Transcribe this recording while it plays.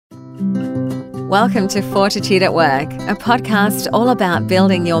Welcome to Fortitude at Work, a podcast all about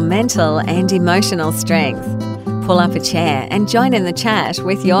building your mental and emotional strength. Pull up a chair and join in the chat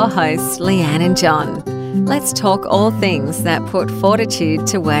with your hosts, Leanne and John. Let's talk all things that put fortitude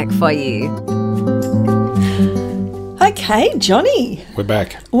to work for you. Okay, Johnny. We're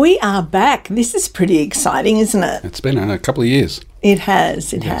back. We are back. This is pretty exciting, isn't it? It's been a couple of years. It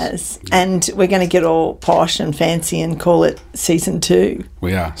has. And we're going to get all posh and fancy and call it Season 2.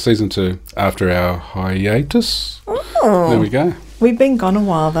 We are. Season 2 after our hiatus. Oh. There we go. We've been gone a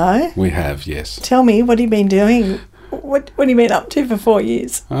while, though. We have, yes. Tell me, what have you been doing? What have you been up to for 4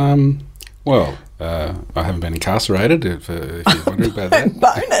 years? Well, I haven't been incarcerated, if you're wondering about that.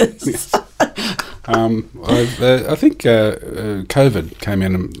 Bonus. I think COVID came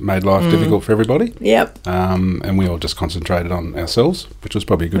in and made life difficult for everybody. Yep. And we all just concentrated on ourselves, which was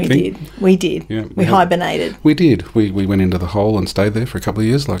probably a good thing. We did. Yeah, we hibernated. We did. We went into the hole and stayed there for a couple of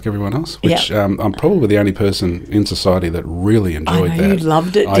years like everyone else, which I'm probably the only person in society that really enjoyed that. You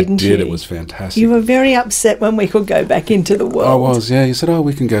loved it, didn't you? I did. It was fantastic. You were very upset when we could go back into the world. I was, yeah. You said,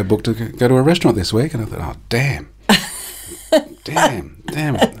 we can go to a restaurant this week. And I thought, damn. damn.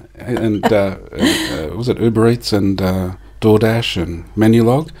 And was it Uber Eats and DoorDash and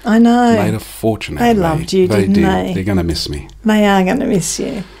Menulog? I know. Made a fortune out They of me. loved you, didn't they? They're going to miss me. They are going to miss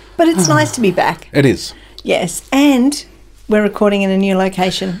you. But it's nice to be back. It is. Yes. And we're recording in a new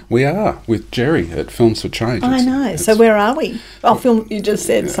location. We are, with Jerry at Films for Change. I know. So where are we? Film, you just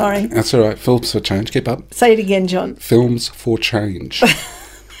said, sorry. That's all right. Films for Change. Keep up. Say it again, John. Films for Change.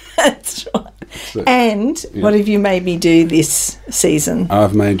 That's right. So, and what have you made me do this season?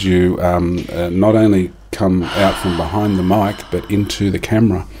 I've made you not only come out from behind the mic, but into the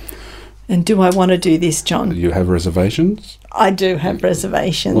camera. And do I want to do this, John? You have reservations? I do have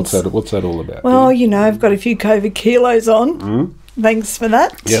reservations. What's that all about? Well, I've got a few COVID kilos on. Mm-hmm. Thanks for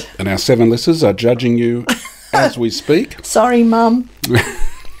that. Yep. And our 7 listeners are judging you as we speak. Sorry, Mum.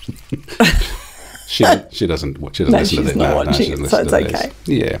 She doesn't listen to this. No, she's not watching, so it's okay.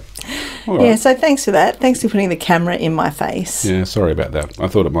 Yeah. All right. Yeah, right. so thanks for that. Thanks for putting the camera in my face. Yeah, sorry about that. I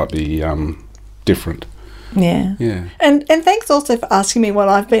thought it might be different. Yeah. Yeah. And thanks also for asking me what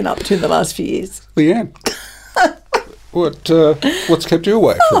I've been up to the last few years. Leanne, what's kept you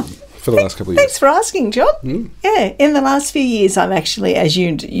away for the last couple of years? Thanks for asking, John. Yeah, in the last few years, I've actually, as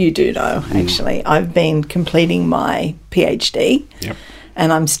you do know, I've been completing my PhD. Yep.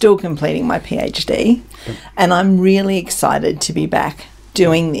 And I'm still completing my PhD. Yep. And I'm really excited to be back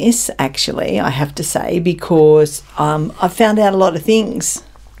doing this, actually, I have to say, because I've found out a lot of things.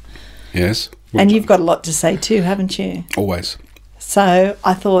 Yes. And you've got a lot to say too, haven't you? Always. So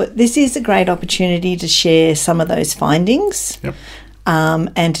I thought this is a great opportunity to share some of those findings. Yep.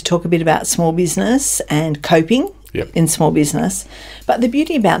 And to talk a bit about small business and coping in small business. But the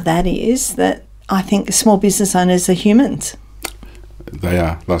beauty about that is that I think small business owners are humans. They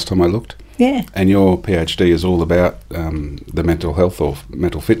are, last time I looked. Yeah. And your PhD is all about the mental health or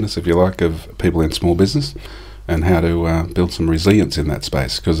mental fitness, if you like, of people in small business and how to build some resilience in that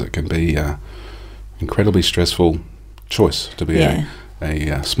space, because it can be an incredibly stressful choice to be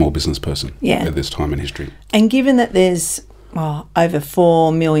a small business person at this time in history. And given that there's over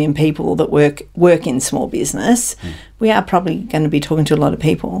 4 million people that work in small business, we are probably going to be talking to a lot of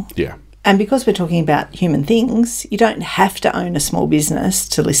people. Yeah. And because we're talking about human things, you don't have to own a small business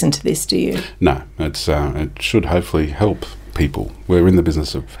to listen to this, do you? No, it should hopefully help people. We're in the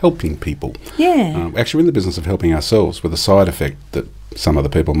business of helping people. Yeah. Actually, we're in the business of helping ourselves with a side effect that some other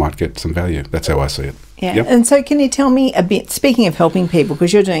people might get some value. That's how I see it. Yeah. Yep. And so can you tell me a bit, speaking of helping people,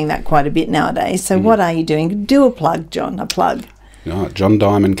 because you're doing that quite a bit nowadays, so what are you doing? Do a plug, John, a plug.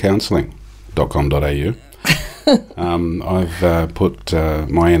 JohnDiamondCounselling.com.au. I've put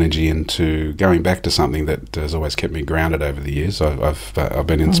my energy into going back to something that has always kept me grounded over the years. I've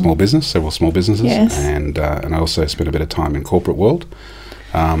been in small business, several small businesses, and I also spent a bit of time in corporate world.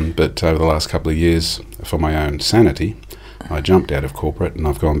 But over the last couple of years, for my own sanity, I jumped out of corporate and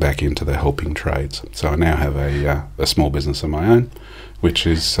I've gone back into the helping trades. So I now have a small business of my own, which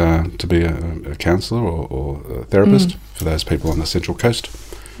is to be a counsellor or a therapist for those people on the Central Coast.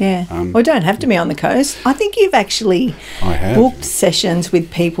 Yeah. We don't have to be on the coast. I think you've actually booked sessions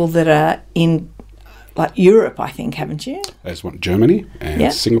with people that are in like Europe, I think, haven't you? There's one, Germany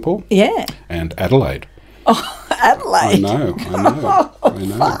and Singapore. Yeah. And Adelaide. Oh, Adelaide. I know.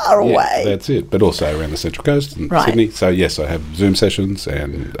 Far away. That's it. But also around the Central Coast and Sydney. So, yes, I have Zoom sessions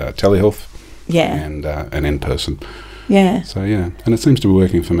and telehealth and in person. Yeah. So and it seems to be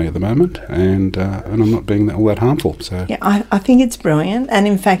working for me at the moment, and I'm not being all that harmful. So yeah, I think it's brilliant. And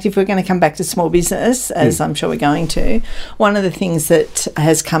in fact, if we're going to come back to small business, as I'm sure we're going to, one of the things that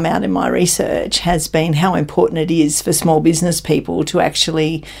has come out in my research has been how important it is for small business people to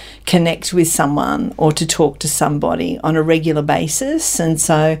actually connect with someone or to talk to somebody on a regular basis. And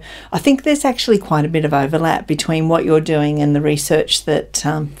so I think there's actually quite a bit of overlap between what you're doing and the research that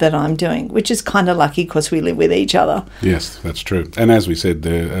I'm doing, which is kind of lucky because we live with each other. Yes, that's true. And as we said,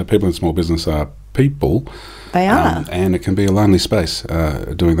 the people in small business are people. They are. And it can be a lonely space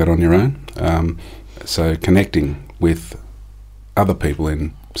doing that on your own. So connecting with other people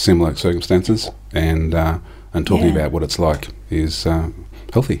in similar circumstances and talking about what it's like is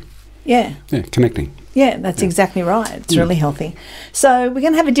healthy. Yeah. Yeah, connecting. Yeah, that's exactly right. It's really healthy. So we're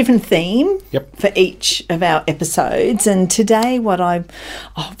going to have a different theme for each of our episodes. And today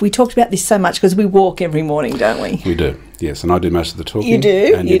we talked about this so much because we walk every morning, don't we? We do, yes. And I do most of the talking. You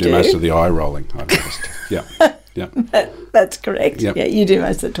do? And you do most of the eye rolling, I've noticed. Yeah. That's correct. Yep. Yeah, you do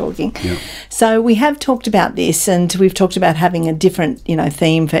most of the talking. Yep. So we have talked about this, and we've talked about having a different,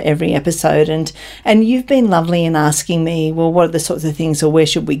 theme for every episode. And you've been lovely in asking me, well, what are the sorts of things, or where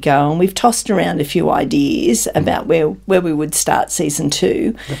should we go? And we've tossed around a few ideas about where we would start season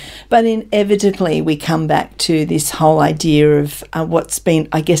 2. Yep. But inevitably, we come back to this whole idea of what's been,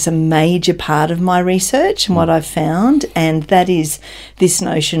 I guess, a major part of my research and what I've found, and that is this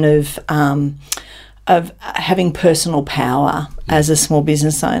notion of having personal power as a small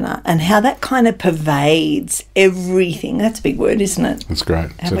business owner, and how that kind of pervades everything. That's a big word, isn't it? That's great.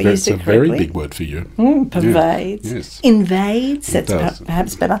 It's a very big word for you. Pervades. Yeah. Yes. Invades, that's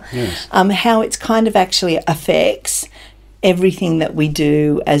perhaps better. Yes. How it's kind of actually affects everything that we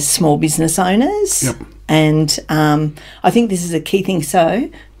do as small business owners. Yep. And I think this is a key thing. So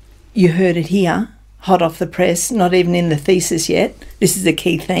you heard it here, hot off the press, not even in the thesis yet. This is a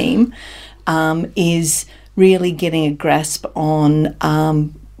key theme. Is really getting a grasp on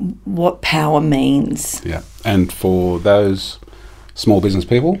what power means. Yeah, and for those small business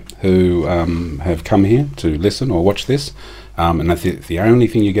people who have come here to listen or watch this, and the only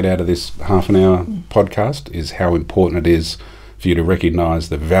thing you get out of this half an hour podcast is how important it is for you to recognise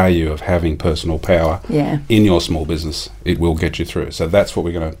the value of having personal power in your small business. It will get you through. So that's what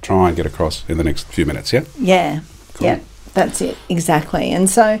we're going to try and get across in the next few minutes, yeah? Yeah, cool. Yeah. That's it, exactly. And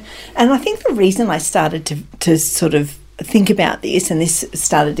I think the reason I started to sort of think about this, and this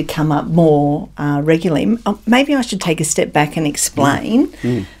started to come up more regularly, maybe I should take a step back and explain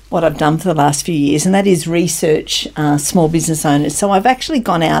what I've done for the last few years, and that is research small business owners. So I've actually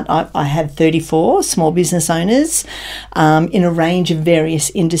gone out, I had 34 small business owners in a range of various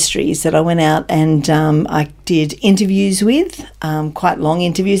industries that I went out and I did interviews with, quite long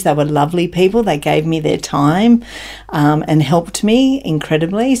interviews. They were lovely people. They gave me their time and helped me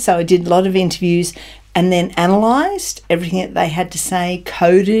incredibly. So I did a lot of interviews and then analysed everything that they had to say,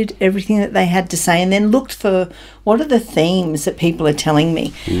 coded everything that they had to say, and then looked for what are the themes that people are telling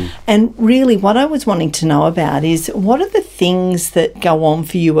me. And really what I was wanting to know about is what are the things that go on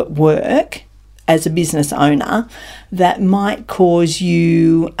for you at work as a business owner that might cause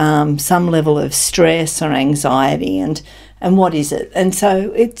you some level of stress or anxiety, and what is it? And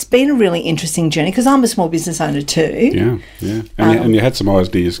so it's been a really interesting journey because I'm a small business owner too. Yeah. And you had some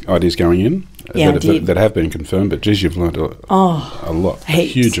ideas going in that have been confirmed, but geez, you've learned a lot, heaps, a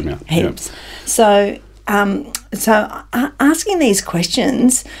huge amount. Heaps. Yeah. So asking these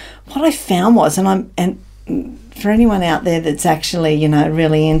questions, what I found was, and for anyone out there that's actually,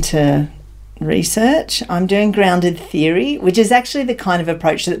 really into research, I'm doing grounded theory, which is actually the kind of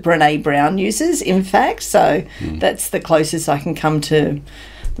approach that Brené Brown uses, in fact. So that's the closest I can come to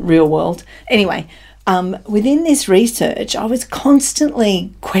the real world. Anyway, within this research, I was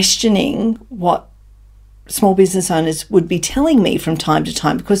constantly questioning what small business owners would be telling me from time to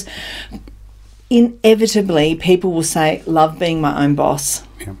time, because inevitably people will say, love being my own boss.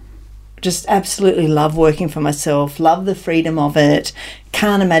 Yeah. Just absolutely love working for myself, love the freedom of it,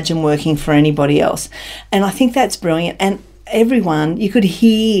 can't imagine working for anybody else. And I think that's brilliant. And everyone, you could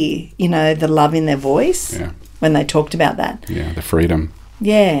hear, the love in their voice when they talked about that. Yeah, the freedom.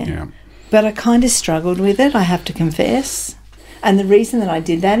 Yeah. But I kind of struggled with it, I have to confess. And the reason that I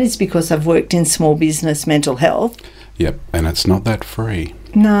did that is because I've worked in small business mental health. Yep, and it's not that free.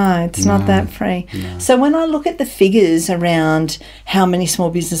 No, it's not that free. No. So when I look at the figures around how many small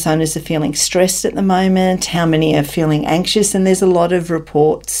business owners are feeling stressed at the moment, how many are feeling anxious, and there's a lot of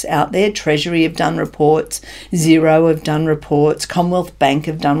reports out there. Treasury have done reports, Xero have done reports, Commonwealth Bank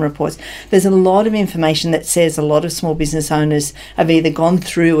have done reports. There's a lot of information that says a lot of small business owners have either gone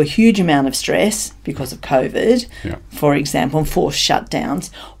through a huge amount of stress because of COVID, for example, forced shutdowns,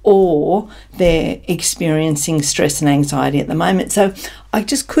 or they're experiencing stress and anxiety at the moment. So I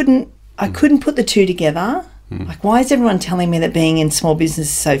just couldn't put the two together. Like, why is everyone telling me that being in small business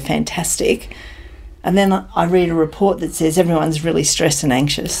is so fantastic? And then I read a report that says everyone's really stressed and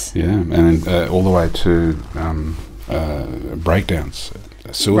anxious. Yeah, and all the way to breakdowns,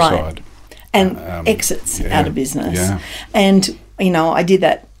 suicide. Right. And exits out of business. Yeah. And, I did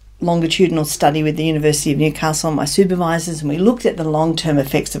that longitudinal study with the University of Newcastle and my supervisors, and we looked at the long-term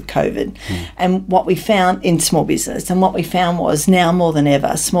effects of COVID and what we found in small business. And what we found was, now more than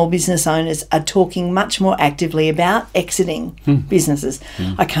ever, small business owners are talking much more actively about exiting businesses.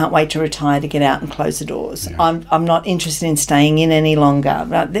 I can't wait to retire to get out and close the doors. Yeah. I'm not interested in staying in any longer.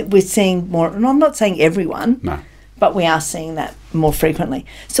 We're seeing more, and I'm not saying everyone, but we are seeing that more frequently.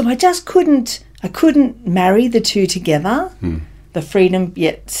 So I couldn't marry the two together. The freedom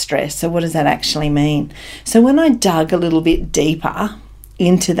yet stress. So what does that actually mean? So when I dug a little bit deeper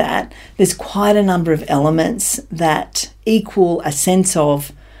into that, there's quite a number of elements that equal a sense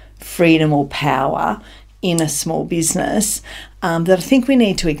of freedom or power in a small business that I think we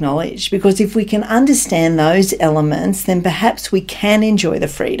need to acknowledge, because if we can understand those elements, then perhaps we can enjoy the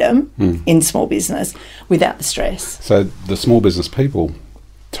freedom in small business without the stress. So the small business people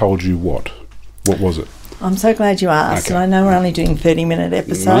told you what? What was it? I'm so glad you asked, and I know we're only doing 30-minute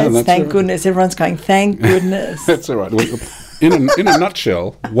episodes. No, thank goodness. Everyone's going, thank goodness. That's all right. In a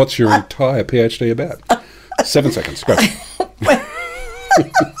nutshell, what's your entire PhD about? 7 seconds, go.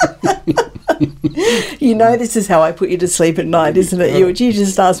 This is how I put you to sleep at night, isn't it? You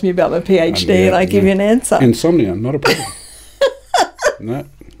just ask me about my PhD and I give you an answer. Insomnia, not a problem. No,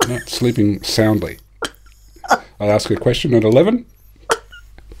 not sleeping soundly. I ask a question at 11.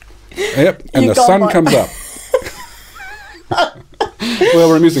 Yep, and the sun comes up. Well,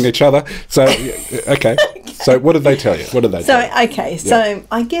 we're amusing each other. So, okay. So what did they tell you? What did they tell you? Okay, so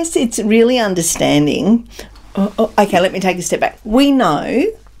I guess it's really understanding. Okay, let me take a step back. We know,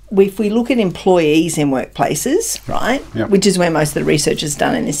 if we look at employees in workplaces, right, which is where most of the research is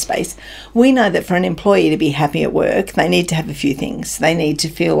done in this space, we know that for an employee to be happy at work, they need to have a few things. They need to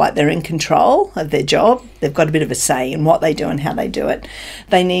feel like they're in control of their job. They've got a bit of a say in what they do and how they do it.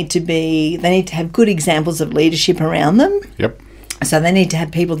 They need to have good examples of leadership around them. Yep. So they need to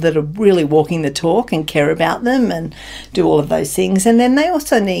have people that are really walking the talk and care about them and do all of those things. And then they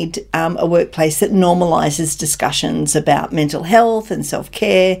also need a workplace that normalises discussions about mental health and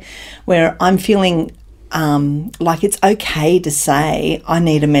self-care, where I'm feeling like it's okay to say, I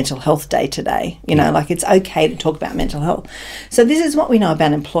need a mental health day today. Like it's okay to talk about mental health. So this is what we know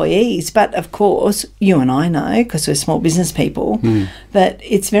about employees. But of course, you and I know, because we're small business people, that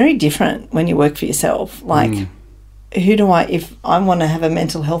it's very different when you work for yourself. Like, if I want to have a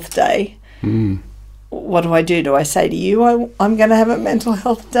mental health day, what do? Do I say to you, I'm going to have a mental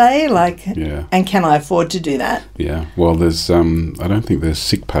health day? And can I afford to do that? Yeah. Well, there's, I don't think there's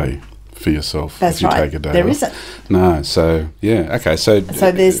sick pay for yourself. That's if you right. Take a day there off. Isn't. No. So, yeah. Okay. So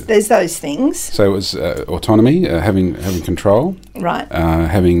there's those things. So it was autonomy, having control. Right.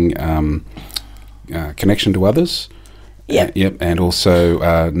 Having connection to others. Yep. And also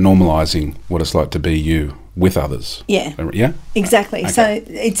normalising what it's like to be you with others. Yeah. Yeah? Exactly. Okay. So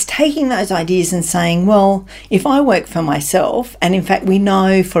it's taking those ideas and saying, well, if I work for myself, and in fact we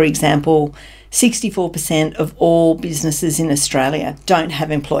know, for example, 64% of all businesses in Australia don't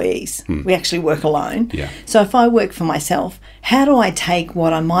have employees. We actually work alone. Yeah. So if I work for myself, how do I take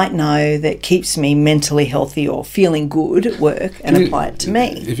what I might know that keeps me mentally healthy or feeling good at work and apply it to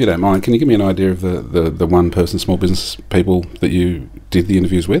me? If you don't mind, can you give me an idea of the one-person small business people that you did the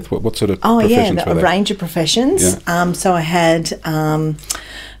interviews with? What sort of professions were they? A range of professions. Yeah. So I had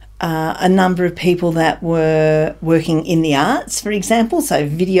a number of people that were working in the arts, for example, so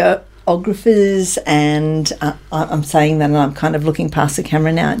videographers, and I'm saying that and I'm kind of looking past the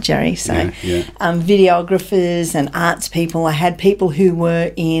camera now at Jerry. So videographers and arts people. I had people who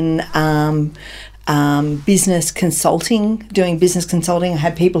were in business consulting, doing business consulting. I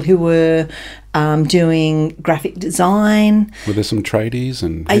had people who were doing graphic design. Were there some tradies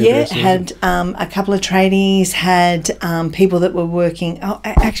and had a couple of tradies, had people that were working.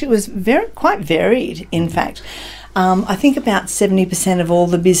 Actually, it was quite varied, in fact. I think about 70% of all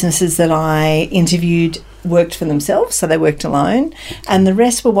the businesses that I interviewed worked for themselves, so they worked alone, and the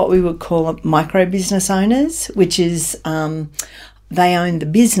rest were what we would call micro business owners, which is they owned the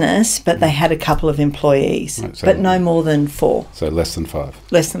business, but they had a couple of employees, right, so but no more than 4. So less than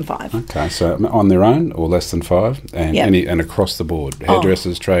 5. Less than 5. Okay, so on their own or less than 5, and and across the board,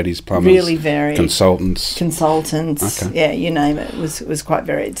 hairdressers, tradies, plumbers, really varied, consultants, okay. Yeah, you name it. It was quite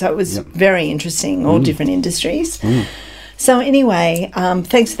varied. So it was very interesting, all different industries. So anyway,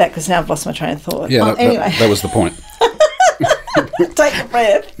 thanks for that, because now I've lost my train of thought. Yeah, anyway, that was the point. Take a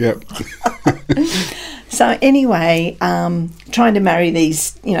breath. Yep. So anyway, trying to marry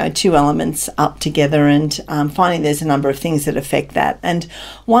these, 2 elements up together, and finding there's a number of things that affect that. And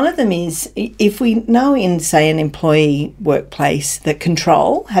one of them is, if we know in, say, an employee workplace that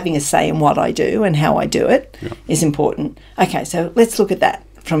control, having a say in what I do and how I do it is important. Okay, so let's look at that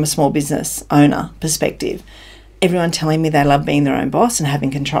from a small business owner perspective. Everyone telling me they love being their own boss and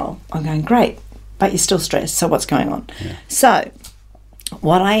having control. I'm going, great, but you're still stressed, so what's going on? Yeah. So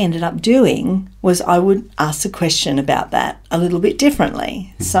what I ended up doing was I would ask a question about that a little bit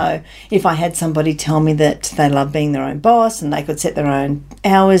differently. So if I had somebody tell me that they love being their own boss and they could set their own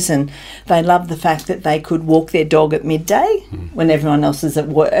hours and they love the fact that they could walk their dog at midday when everyone else is at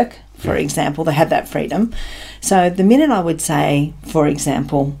work, for example, they have that freedom. So the minute I would say, for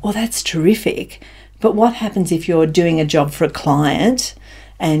example, well, that's terrific, but what happens if you're doing a job for a client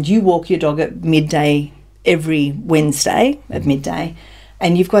and you walk your dog at midday every Wednesday at midday,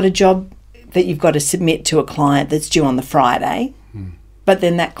 and you've got a job that you've got to submit to a client that's due on the Friday, but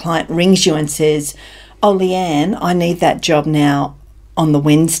then that client rings you and says, oh, Leanne, I need that job now on the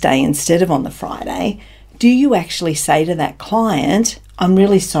Wednesday instead of on the Friday. Do you actually say to that client, I'm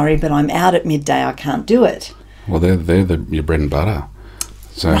really sorry, but I'm out at midday, I can't do it? Well, they're your bread and butter.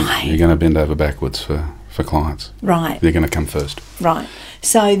 So you're going to bend over backwards for clients. Right. They're going to come first. Right.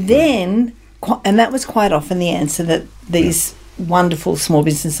 So then, and that was quite often the answer that these wonderful small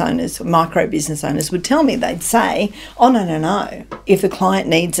business owners, micro business owners would tell me. They'd say, oh, no. If the client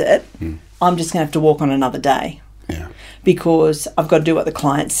needs it, I'm just going to have to walk on another day. Yeah. Because I've got to do what the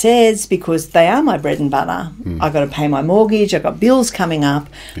client says, because they are my bread and butter. I've got to pay my mortgage, I've got bills coming up,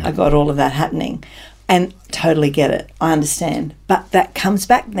 I've got all of that happening. And totally get it. I understand. But that comes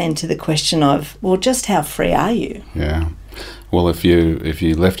back then to the question of, well, just how free are you? Yeah. Well, if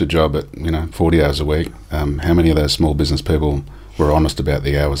you left a job at 40 hours a week, how many of those small business people were honest about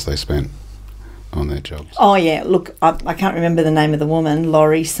the hours they spent on their jobs? Oh yeah. Look, I can't remember the name of the woman,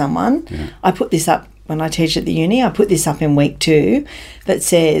 Laurie someone. Yeah. I put this up when I teach at the uni. I put this up in week 2 that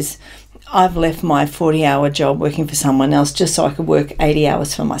says, I've left my 40-hour job working for someone else just so I could work 80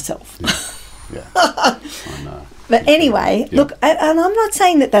 hours for myself. Yeah. Yeah, I know. But anyway, look, and I'm not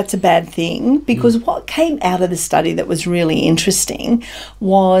saying that that's a bad thing, because what came out of the study that was really interesting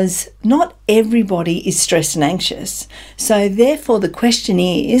was not everybody is stressed and anxious. So therefore the question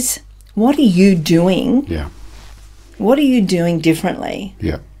is, what are you doing? Yeah. What are you doing differently?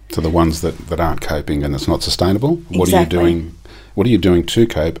 Yeah. So the ones that aren't coping and it's not sustainable, what Exactly. are you doing? What are you doing to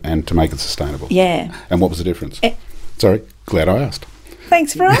cope and to make it sustainable? Yeah. And what was the difference? Sorry, glad I asked.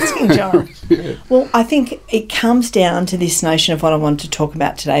 Thanks for asking, John. Yeah. Well, I think it comes down to this notion of what I wanted to talk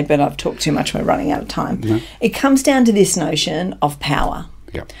about today, but I've talked too much, we're running out of time. No. It comes down to this notion of power.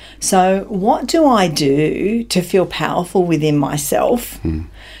 Yep. So what do I do to feel powerful within myself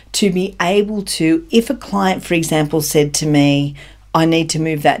to be able to, if a client, for example, said to me, I need to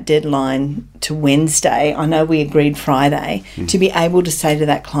move that deadline to Wednesday, I know we agreed Friday, to be able to say to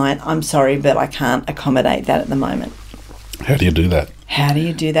that client, I'm sorry, but I can't accommodate that at the moment. How do you do that? How do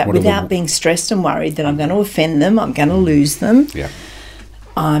you do that without being stressed and worried that I'm going to offend them, I'm going to lose them? Yeah.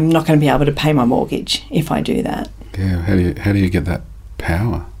 I'm not going to be able to pay my mortgage if I do that. Yeah. How do you get that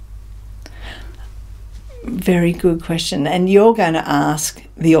power? Very good question. And you're going to ask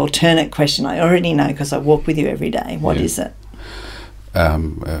the alternate question. I already know because I walk with you every day. What is it?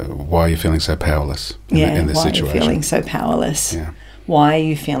 Why are you feeling so powerless in this situation? Why are you feeling so powerless? Yeah. Why are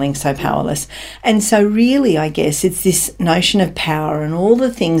you feeling so powerless? And so really, I guess, it's this notion of power and all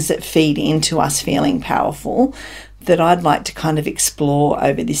the things that feed into us feeling powerful that I'd like to kind of explore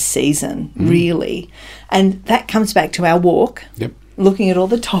over this season, really. And that comes back to our walk. Yep. Looking at all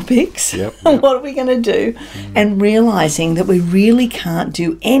the topics, Yep. What are we going to do? And realising that we really can't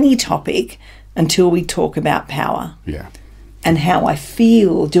do any topic until we talk about power. Yeah. And how I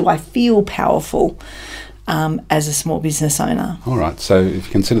feel. Do I feel powerful as a small business owner? All right. So if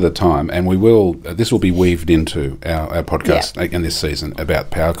you consider the time, and we will, this will be weaved into our podcast in this season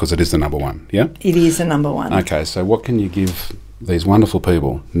about power, because it is the number one, yeah? It is the number one. Okay. So what can you give these wonderful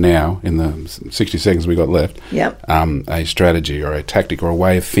people now, in the 60 seconds we got left, a strategy or a tactic or a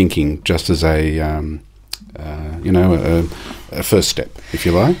way of thinking, just as a a first step, if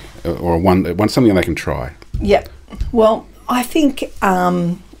you like, or something they can try? Yep. Well, I think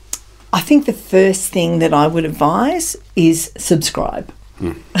the first thing that I would advise is subscribe.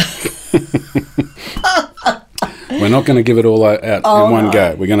 We're not going to give it all out in one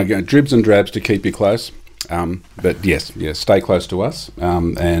go. We're going to go dribs and drabs to keep you close. But yes, stay close to us,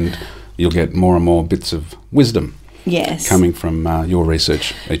 and you'll get more and more bits of wisdom. Yes. Coming from your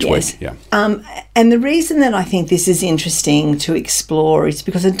research each week. Yeah. And the reason that I think this is interesting to explore is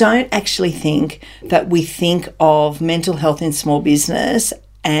because I don't actually think that we think of mental health in small business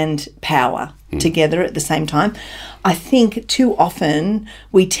and power together at the same time. I think too often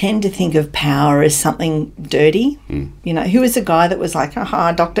we tend to think of power as something dirty. Who was the guy that was like,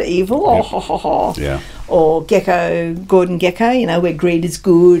 Dr. Evil? Oh, yeah. Or Gordon Gekko, where greed is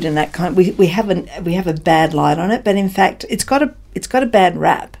good and that kind. We have a bad light on it, but in fact, it's got a bad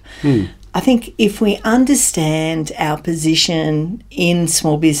rap. I think if we understand our position in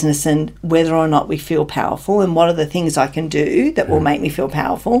small business and whether or not we feel powerful and what are the things I can do that will make me feel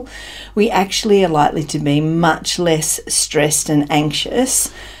powerful, we actually are likely to be much less stressed and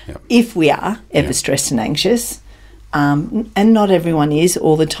anxious if we are ever stressed and anxious. And not everyone is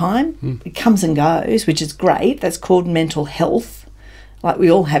all the time. It comes and goes, which is great. That's called mental health. Like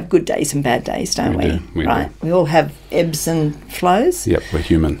we all have good days and bad days, don't we? We do. We all have ebbs and flows. Yep, we're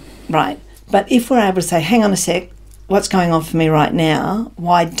human. Right. But if we're able to say, hang on a sec, what's going on for me right now?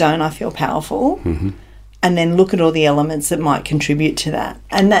 Why don't I feel powerful? And then look at all the elements that might contribute to that.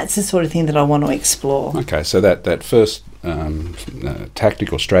 And that's the sort of thing that I want to explore. Okay, so that first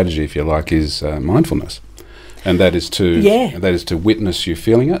tactical strategy, if you like, is mindfulness. And that is to witness you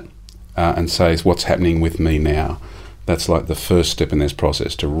feeling it and say, what's happening with me now? That's like the first step in this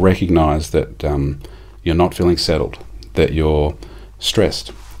process, to recognise that you're not feeling settled, that you're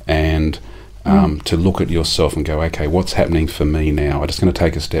stressed, and to look at yourself and go, okay, what's happening for me now? I'm just going to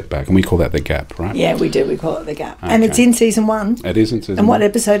take a step back. And we call that the gap, right? Yeah, we do. We call it the gap. Okay. And it's in season 1. It is in season 1. And what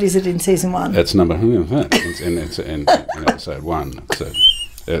episode is it in season 1? It's number... It's in episode 1.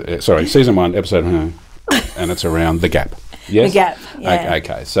 So, season 1, episode 1. And it's around the gap. Yes? The gap, yeah.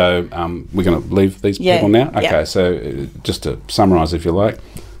 Okay, so we're going to leave these people now? Okay, so just to summarise, if you like,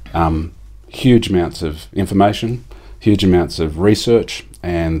 huge amounts of information, huge amounts of research,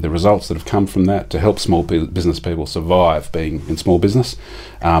 and the results that have come from that to help small business people survive being in small business.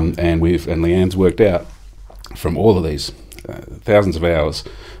 And Leanne's worked out from all of these thousands of hours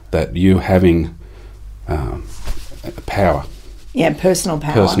that you having power. Yeah, personal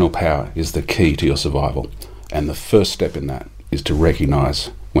power. Personal power is the key to your survival. And the first step in that is to recognise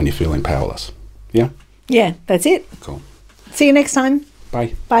when you're feeling powerless. Yeah? Yeah, that's it. Cool. See you next time.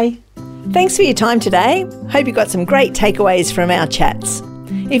 Bye. Bye. Thanks for your time today. Hope you got some great takeaways from our chats.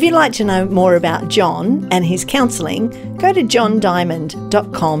 If you'd like to know more about John and his counselling, go to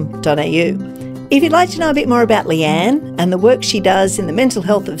johndiamond.com.au. If you'd like to know a bit more about Leanne and the work she does in the mental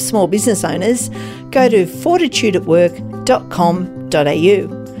health of small business owners, go to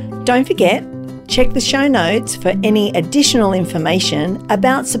fortitudeatwork.com.au. Don't forget, check the show notes for any additional information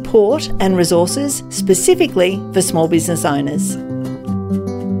about support and resources specifically for small business owners.